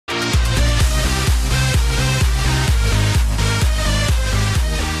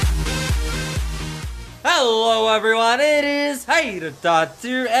Hello everyone, it is HaterTots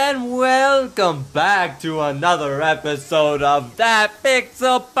here, and welcome back to another episode of that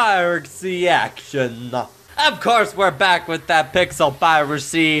Pixel Piracy action. Of course, we're back with that Pixel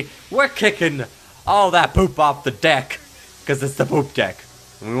Piracy. We're kicking all that poop off the deck, because it's the poop deck.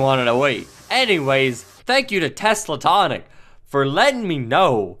 We wanted to wait. Anyways, thank you to Teslatonic for letting me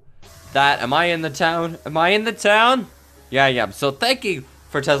know that, am I in the town? Am I in the town? Yeah, I am. So thank you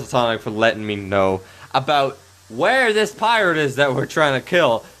for Teslatonic for letting me know about where this pirate is that we're trying to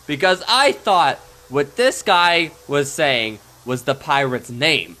kill, because I thought what this guy was saying was the pirate's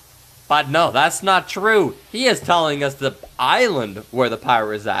name. But no, that's not true. He is telling us the island where the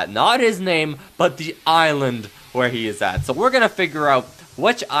pirate is at. Not his name, but the island where he is at. So we're gonna figure out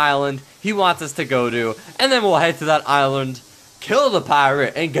which island he wants us to go to, and then we'll head to that island, kill the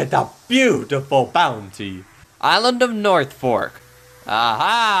pirate, and get that beautiful bounty. Island of North Fork.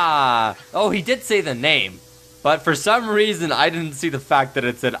 Aha! Oh, he did say the name, but for some reason I didn't see the fact that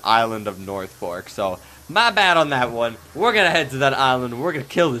it said Island of North Fork, so my bad on that one. We're gonna head to that island and we're gonna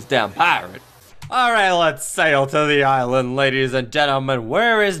kill this damn pirate. Alright, let's sail to the island, ladies and gentlemen.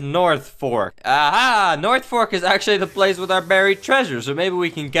 Where is North Fork? Aha! North Fork is actually the place with our buried treasure, so maybe we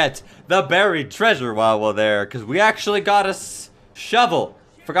can get the buried treasure while we're there, because we actually got a shovel.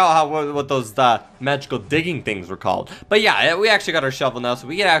 Forgot what those magical digging things were called. But yeah, we actually got our shovel now, so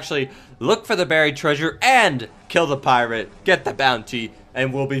we can actually look for the buried treasure and kill the pirate, get the bounty,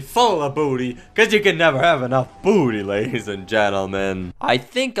 and we'll be full of booty, because you can never have enough booty, ladies and gentlemen. I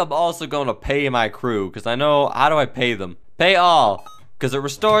think I'm also going to pay my crew, because I know, how do I pay them? Pay all, because it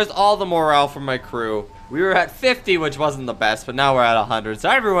restores all the morale for my crew. We were at 50, which wasn't the best, but now we're at 100, so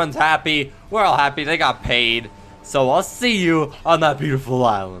everyone's happy. We're all happy, they got paid. So I'll see you on that beautiful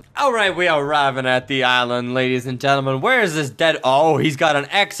island. Alright, we are arriving at the island, ladies and gentlemen. Where is this dead? Oh, he's got an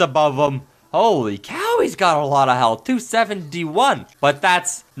X above him. Holy cow, he's got a lot of health. 271. But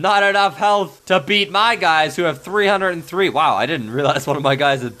that's not enough health to beat my guys who have 303. Wow, I didn't realize one of my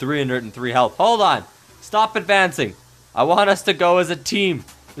guys had 303 health. Hold on. Stop advancing. I want us to go as a team.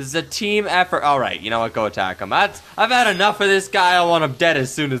 This is a team effort. Alright, you know what? Go attack him. I've had enough of this guy. I want him dead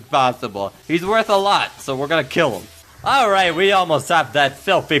as soon as possible. He's worth a lot, so we're gonna kill him. Alright, we almost have that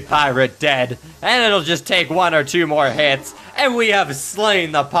filthy pirate dead. And it'll just take 1 or 2 more hits. And we have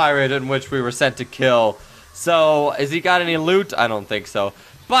slain the pirate in which we were sent to kill. So, has he got any loot? I don't think so.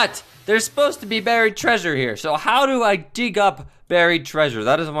 But, there's supposed to be buried treasure here. So how do I dig up buried treasure?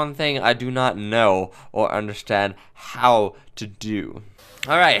 That is one thing I do not know or understand how to do.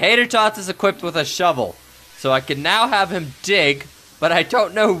 Alright, HaterTots is equipped with a shovel, so I can now have him dig, but I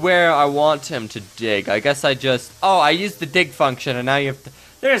don't know where I want him to dig. I guess I just, oh, I used the dig function, and now you have to,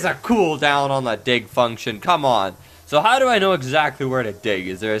 there's a cooldown on the dig function, come on. So how do I know exactly where to dig?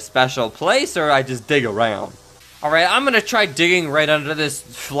 Is there a special place, or I just dig around? Alright, I'm gonna try digging right under this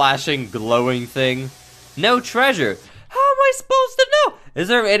flashing, glowing thing. No treasure. How am I supposed to know? Is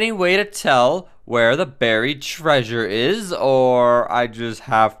there any way to tell where the buried treasure is, or I just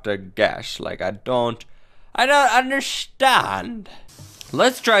have to guess? Like, I don't understand.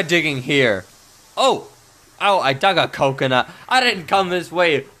 Let's try digging here. Oh, I dug a coconut. I didn't come this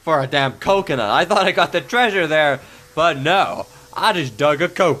way for a damn coconut. I thought I got the treasure there, but no, I just dug a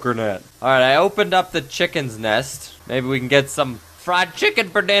coconut. Alright, I opened up the chicken's nest. Maybe we can get some fried chicken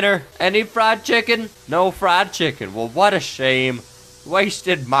for dinner. Any fried chicken? No fried chicken. Well, what a shame.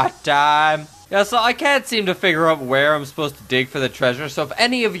 Wasted my time. Yeah, so I can't seem to figure out where I'm supposed to dig for the treasure. So if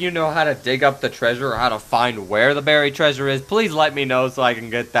any of you know how to dig up the treasure or how to find where the buried treasure is, please let me know so I can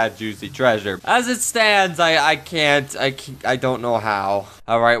get that juicy treasure. As it stands, I don't know how.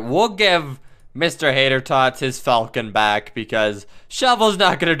 Alright, we'll give Mr. HaterTots his falcon back, because shovel's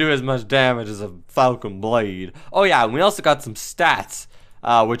not gonna do as much damage as a falcon blade. Oh yeah, and we also got some stats,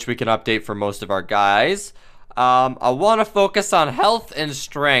 which we can update for most of our guys. I want to focus on health and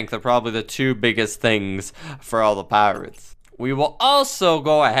strength are probably the 2 biggest things for all the pirates. We will also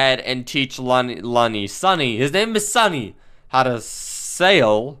go ahead and teach Sunny, his name is Sunny, how to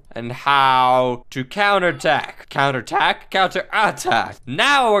sail and how to counterattack. Counterattack.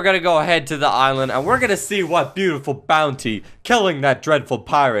 Now we're gonna go ahead to the island and we're gonna see what beautiful bounty killing that dreadful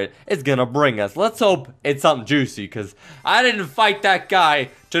pirate is gonna bring us. Let's hope it's something juicy, because I didn't fight that guy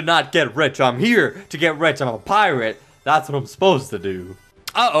to not get rich. I'm here to get rich. I'm a pirate. That's what I'm supposed to do.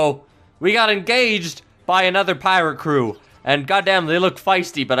 Uh-oh. We got engaged by another pirate crew. And goddamn, they look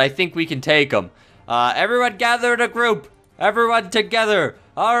feisty, but I think we can take them. Everyone gather in a group. Everyone together.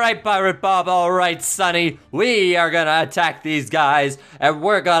 Alright, Pirate Bob, alright, Sonny. We are gonna attack these guys, and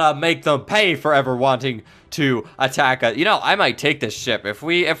we're gonna make them pay for ever wanting to attack us. You know, I might take this ship. If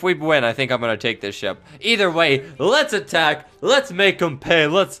we win, I think I'm gonna take this ship. Either way, let's attack. Let's make them pay.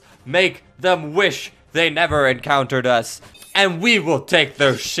 Let's make them wish they never encountered us. And we will take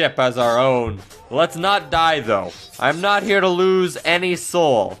their ship as our own. Let's not die, though. I'm not here to lose any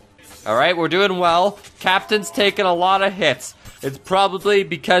soul. Alright, we're doing well. Captain's taking a lot of hits. It's probably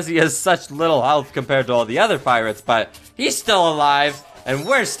because he has such little health compared to all the other pirates, but he's still alive, and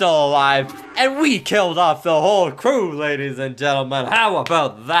we're still alive, and we killed off the whole crew, ladies and gentlemen. How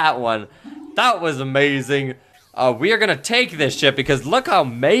about that one? That was amazing. We are gonna take this ship because look how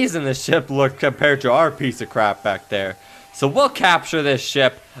amazing this ship looked compared to our piece of crap back there. So we'll capture this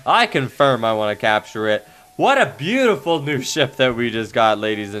ship. I confirm I want to capture it. What a beautiful new ship that we just got,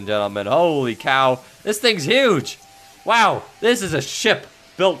 ladies and gentlemen. Holy cow. This thing's huge. Wow, this is a ship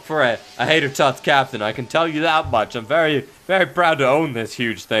built for a HaterTots captain. I can tell you that much. I'm very, very proud to own this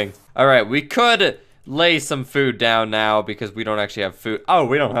huge thing. Alright, we could lay some food down now because we don't actually have food. Oh,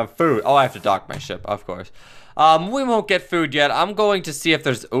 we don't have food. Oh, I have to dock my ship, of course. We won't get food yet. I'm going to see if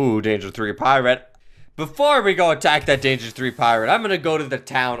there's... Ooh, Danger 3 pirate. Before we go attack that Danger 3 pirate, I'm gonna go to the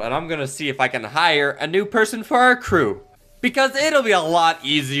town and I'm gonna see if I can hire a new person for our crew. Because it'll be a lot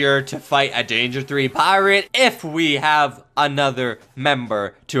easier to fight a Danger 3 pirate if we have another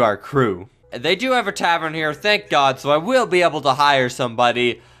member to our crew. They do have a tavern here, thank God, so I will be able to hire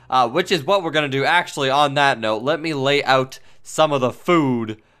somebody, which is what we're gonna do. Actually, on that note, let me lay out some of the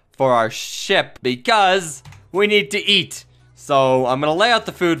food for our ship because we need to eat. So I'm gonna lay out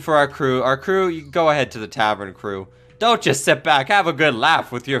the food for our crew. Our crew, you go ahead to the tavern, crew. Don't just sit back, have a good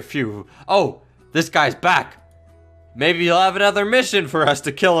laugh with your few. Oh, this guy's back. Maybe you'll have another mission for us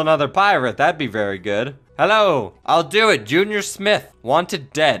to kill another pirate. That'd be very good. Hello, I'll do it. Junior Smith,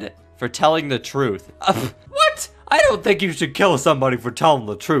 wanted dead for telling the truth. What? I don't think you should kill somebody for telling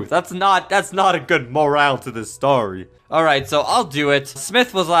the truth. That's not a good morale to this story. Alright, so I'll do it.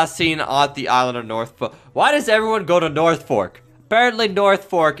 Smith was last seen at the island of North Fork. Why does everyone go to North Fork? Apparently North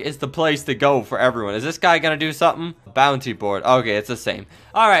Fork is the place to go for everyone. Is this guy gonna do something? Bounty board. Okay, it's the same.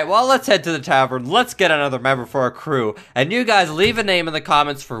 Alright, well, let's head to the tavern. Let's get another member for our crew. And you guys leave a name in the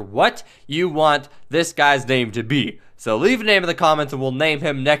comments for what you want this guy's name to be. So leave a name in the comments and we'll name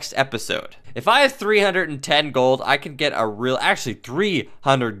him next episode. If I have 310 gold, I can get a real... Actually,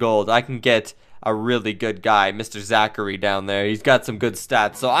 300 gold. I can get a really good guy, Mr. Zachary down there. He's got some good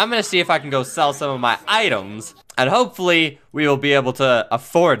stats. So I'm going to see if I can go sell some of my items. And hopefully, we will be able to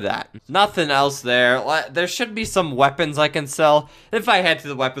afford that. Nothing else there. There should be some weapons I can sell. If I head to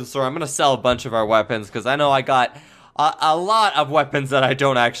the weapons store, I'm going to sell a bunch of our weapons. Because I know I got a lot of weapons that I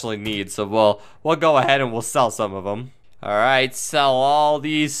don't actually need. So we'll go ahead and we'll sell some of them. Alright, sell all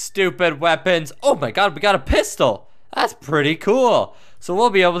these stupid weapons. Oh my god, we got a pistol. That's pretty cool. So we'll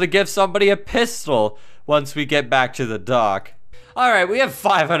be able to give somebody a pistol once we get back to the dock. Alright, we have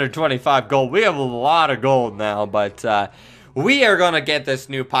 525 gold. We have a lot of gold now, but we are going to get this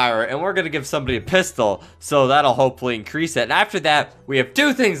new pirate, and we're going to give somebody a pistol, so that'll hopefully increase it. And after that, we have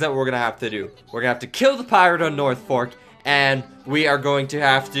two things that we're going to have to do. We're going to have to kill the pirate on North Fork, and we are going to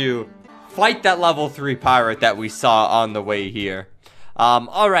have to fight that level 3 pirate that we saw on the way here.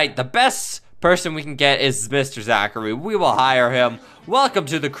 Alright, the best person we can get is Mr. Zachary. We will hire him. Welcome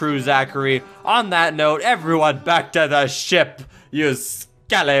to the crew, Zachary. On that note, everyone back to the ship, you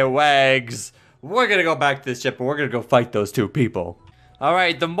scallywags. We're gonna go back to the ship and we're gonna go fight those two people.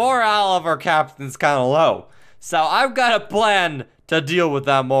 Alright, the morale of our captain's kinda low. So I've got a plan to deal with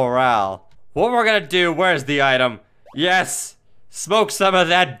that morale. What we're gonna do, where's the item? Yes! Smoke some of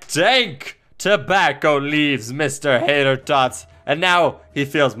that dank tobacco leaves, Mr. HaterTots. And now he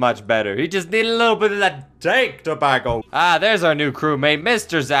feels much better. He just needed a little bit of that dank tobacco. Ah, there's our new crewmate,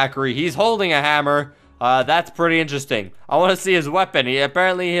 Mr. Zachary. He's holding a hammer. That's pretty interesting. I want to see his weapon.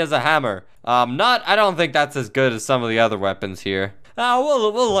 Apparently he has a hammer. I don't think that's as good as some of the other weapons here.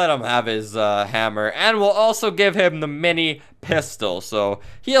 We'll let him have his hammer, and we'll also give him the mini pistol. So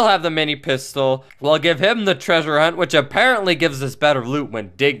he'll have the mini pistol. We'll give him the treasure hunt, which apparently gives us better loot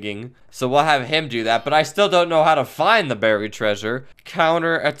when digging. So we'll have him do that, but I still don't know how to find the buried treasure.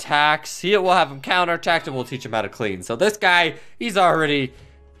 Counter attacks. We'll have him counter attack, and we'll teach him how to clean. So this guy,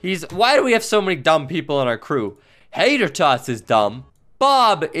 why do we have so many dumb people in our crew? HaterTots is dumb.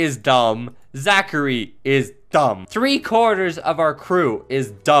 Bob is dumb. Zachary is dumb. 3/4 of our crew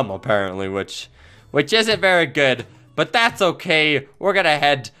is dumb, apparently, which isn't very good, but that's okay. We're gonna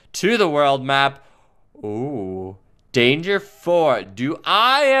head to the world map. Ooh, Danger 4. Do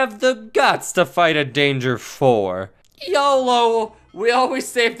I have the guts to fight a Danger 4? YOLO, we always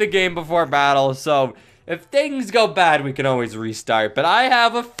save the game before battle, so if things go bad, we can always restart. But I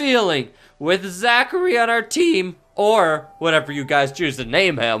have a feeling with Zachary on our team, or whatever you guys choose to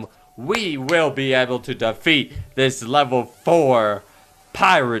name him, we will be able to defeat this level 4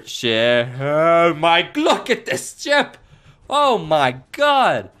 pirate ship. Oh my, look at this ship. Oh my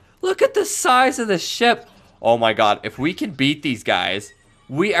god. Look at the size of the ship. Oh my god, if we can beat these guys,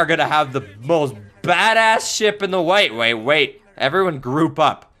 we are gonna have the most badass ship in the wait. Everyone group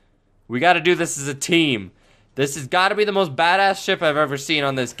up. We gotta do this as a team. This has gotta be the most badass ship I've ever seen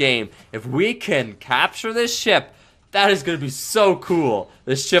on this game. If we can capture this ship, that is gonna be so cool.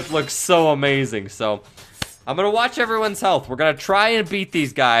 This ship looks so amazing. So, I'm gonna watch everyone's health. We're gonna try and beat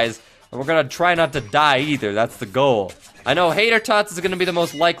these guys, and we're gonna try not to die either. That's the goal. I know HaterTots is gonna be the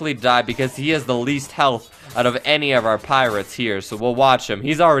most likely to die because he has the least health out of any of our pirates here, so we'll watch him.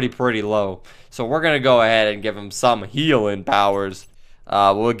 He's already pretty low, so we're gonna go ahead and give him some healing powers.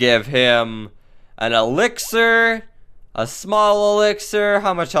 We'll give him an elixir, a small elixir.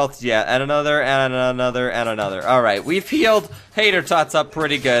 How much health do you have? And another, and another, and another. Alright, we've healed HaterTots up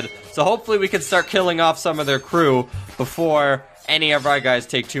pretty good, so hopefully we can start killing off some of their crew before any of our guys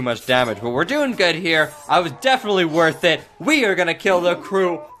take too much damage. But we're doing good here. I was definitely worth it. We are gonna kill the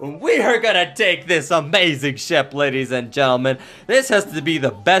crew. We are gonna take this amazing ship, ladies and gentlemen. This has to be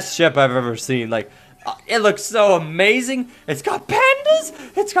the best ship I've ever seen. Like, it looks so amazing. It's got pandas,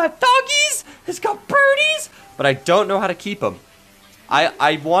 it's got doggies, it's got birdies, but I don't know how to keep them.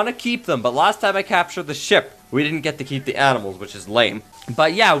 I want to keep them, but last time I captured the ship, we didn't get to keep the animals, which is lame.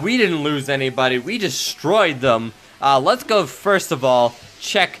 But yeah, we didn't lose anybody. We destroyed them. Let's go first of all,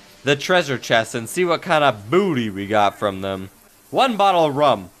 check the treasure chest and see what kind of booty we got from them. 1 bottle of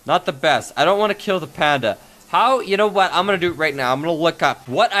rum, not the best. I don't want to kill the panda. How, you know what, I'm going to do it right now. I'm going to look up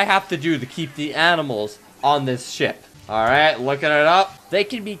what I have to do to keep the animals on this ship. Alright, looking it up. They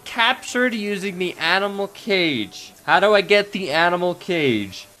can be captured using the animal cage. How do I get the animal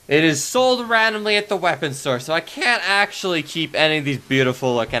cage? It is sold randomly at the weapon store, so I can't actually keep any of these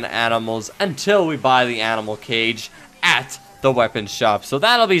beautiful looking animals until we buy the animal cage at the weapon shop. So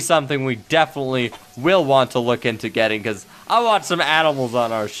that'll be something we definitely will want to look into getting, because I want some animals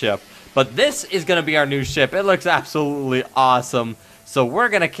on our ship. But this is going to be our new ship. It looks absolutely awesome. So we're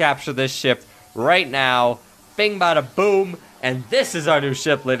going to capture this ship right now. Bing bada boom. And this is our new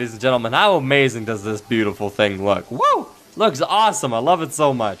ship, ladies and gentlemen. How amazing does this beautiful thing look? Woo! Looks awesome. I love it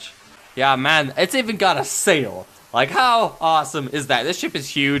so much. Yeah, man, it's even got a sail. Like, how awesome is that? This ship is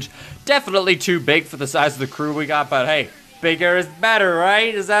huge. Definitely too big for the size of the crew we got, but hey, bigger is better,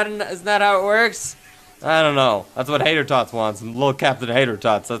 right? Isn't that how it works? I don't know. That's what HaterTots wants. Little Captain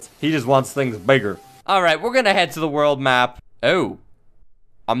HaterTots. He just wants things bigger. Alright, we're gonna head to the world map. Oh.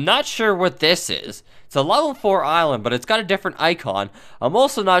 I'm not sure what this is. It's a level 4 island, but it's got a different icon. I'm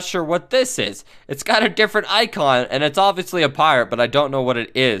also not sure what this is. It's got a different icon, and it's obviously a pirate, but I don't know what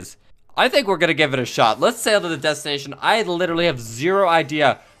it is. I think we're gonna give it a shot. Let's sail to the destination. I literally have zero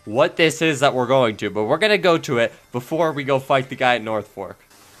idea what this is that we're going to, but we're gonna go to it before we go fight the guy at North Fork.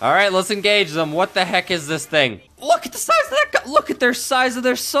 Alright, let's engage them. What the heck is this thing? Look at the size of that guy. Look at their size of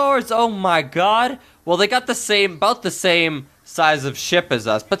their swords. Oh my god. Well, they got about the same size of ship as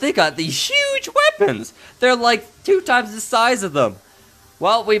us, but they got these huge weapons. They're like 2 times the size of them.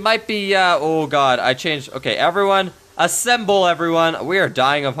 Well, we might be, oh god, I changed. Okay, everyone, assemble everyone. We are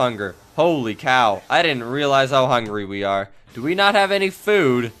dying of hunger. Holy cow. I didn't realize how hungry we are. Do we not have any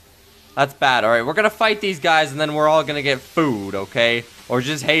food? That's bad. Alright, we're gonna fight these guys and then we're all gonna get food, okay? Or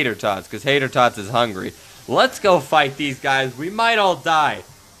just HaterTots, because HaterTots is hungry. Let's go fight these guys. We might all die.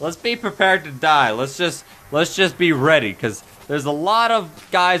 Let's be prepared to die. Let's just be ready, because there's a lot of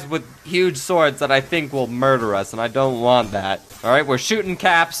guys with huge swords that I think will murder us, and I don't want that. Alright, we're shooting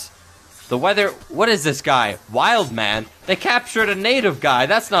caps. The weather, what is this guy? Wild man? They captured a native guy.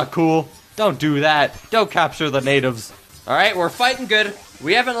 That's not cool. Don't do that. Don't capture the natives. Alright, we're fighting good.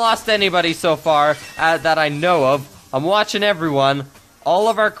 We haven't lost anybody so far that I know of. I'm watching everyone. All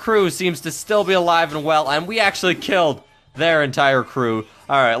of our crew seems to still be alive and well, and we actually killed their entire crew.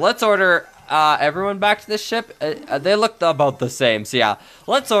 Alright, let's order everyone back to the ship. They look about the same, so yeah.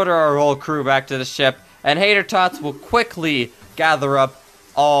 Let's order our whole crew back to the ship, and HaterTots will quickly gather up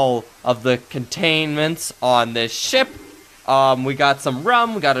all of the containments on this ship. We got some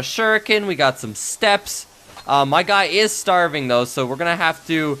rum, we got a shuriken, we got some steps. My guy is starving though, so we're gonna have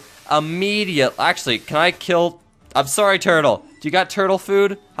to actually, can I kill... I'm sorry, Turtle. Do you got turtle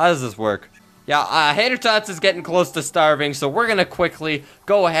food? How does this work? Yeah, HaterTots is getting close to starving, so we're gonna quickly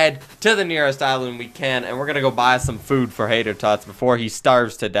go ahead to the nearest island we can, and we're gonna go buy some food for HaterTots before he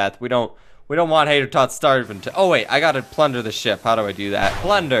starves to death. We don't We don't want HaterTots starving to. Oh wait, I gotta plunder the ship. How do I do that?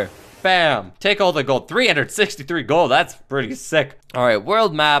 Plunder. Bam. Take all the gold. 363 gold. That's pretty sick. All right,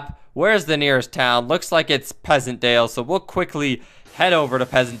 world map. Where's the nearest town? Looks like it's Peasantdale, so we'll quickly head over to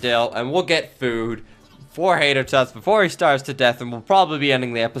Peasantdale and we'll get food for HaterTots before he starves to death, and we'll probably be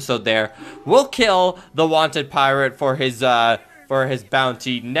ending the episode there. We'll kill the wanted pirate for his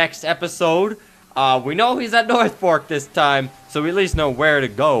bounty next episode. We know he's at North Fork this time, so we at least know where to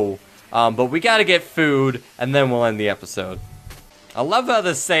go. But we gotta get food, and then we'll end the episode. I love how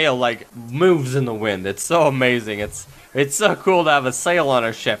the sail, like, moves in the wind. It's so amazing. It's so cool to have a sail on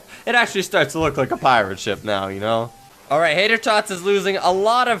our ship. It actually starts to look like a pirate ship now, you know? Alright, HaterTots is losing a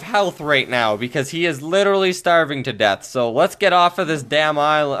lot of health right now because he is literally starving to death. So let's get off of this damn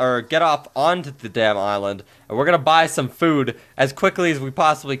island, or get off onto the damn island, and we're gonna buy some food as quickly as we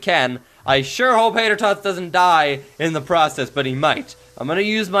possibly can. I sure hope HaterTots doesn't die in the process, but he might. I'm gonna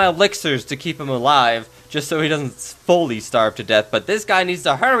use my elixirs to keep him alive, just so he doesn't fully starve to death, but this guy needs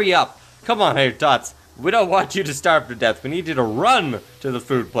to hurry up. Come on, HaterTots. We don't want you to starve to death. We need you to run to the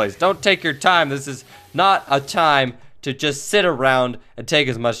food place. Don't take your time. This is not a time to just sit around and take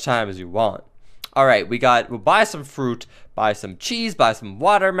as much time as you want. Alright, we'll buy some fruit, buy some cheese, buy some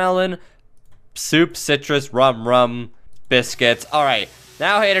watermelon, soup, citrus, rum, biscuits. Alright,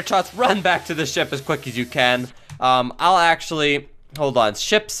 now HaterTots, run back to the ship as quick as you can. I'll actually, hold on,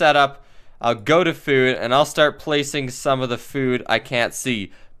 ship setup. I'll go to food, and I'll start placing some of the food I can't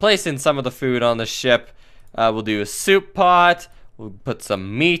see. Placing some of the food on the ship. We'll do a soup pot. We'll put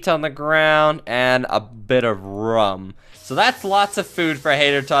some meat on the ground, and a bit of rum. So that's lots of food for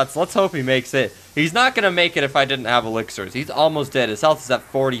HaterTots. Let's hope he makes it. He's not going to make it if I didn't have elixirs. He's almost dead. His health is at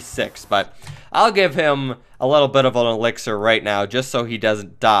 46, but I'll give him a little bit of an elixir right now, just so he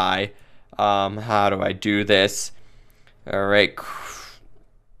doesn't die. How do I do this? Alright,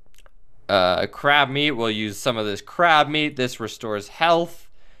 crab meat. We'll use some of this crab meat. This restores health.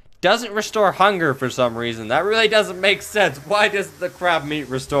 Doesn't restore hunger for some reason. That really doesn't make sense. Why does the crab meat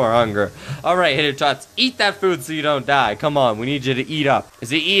restore hunger? Alright, HaterTots, eat that food so you don't die. Come on, we need you to eat up.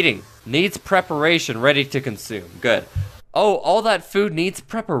 Is he eating? Needs preparation, ready to consume. Good. Oh, all that food needs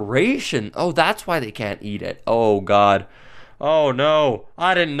preparation. Oh, that's why they can't eat it. Oh, God. Oh, no.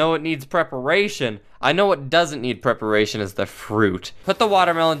 I didn't know it needs preparation. I know what doesn't need preparation is the fruit. Put the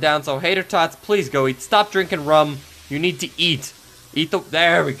watermelon down, so HaterTots, please go eat. Stop drinking rum. You need to eat.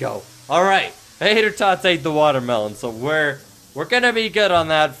 There we go. Alright. HaterTots ate the watermelon, so we're gonna be good on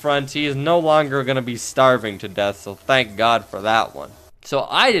that front. He is no longer gonna be starving to death, so thank God for that one. So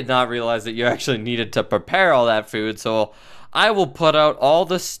I did not realize that you actually needed to prepare all that food, so I will put out all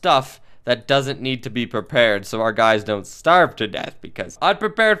the stuff that doesn't need to be prepared so our guys don't starve to death, because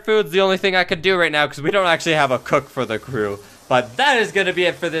unprepared food's the only thing I could do right now because we don't actually have a cook for the crew. But that is going to be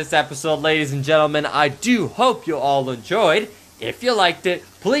it for this episode, ladies and gentlemen. I do hope you all enjoyed. If you liked it,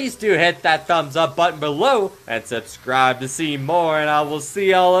 please do hit that thumbs up button below and subscribe to see more, and I will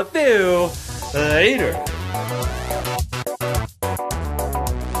see all of you later.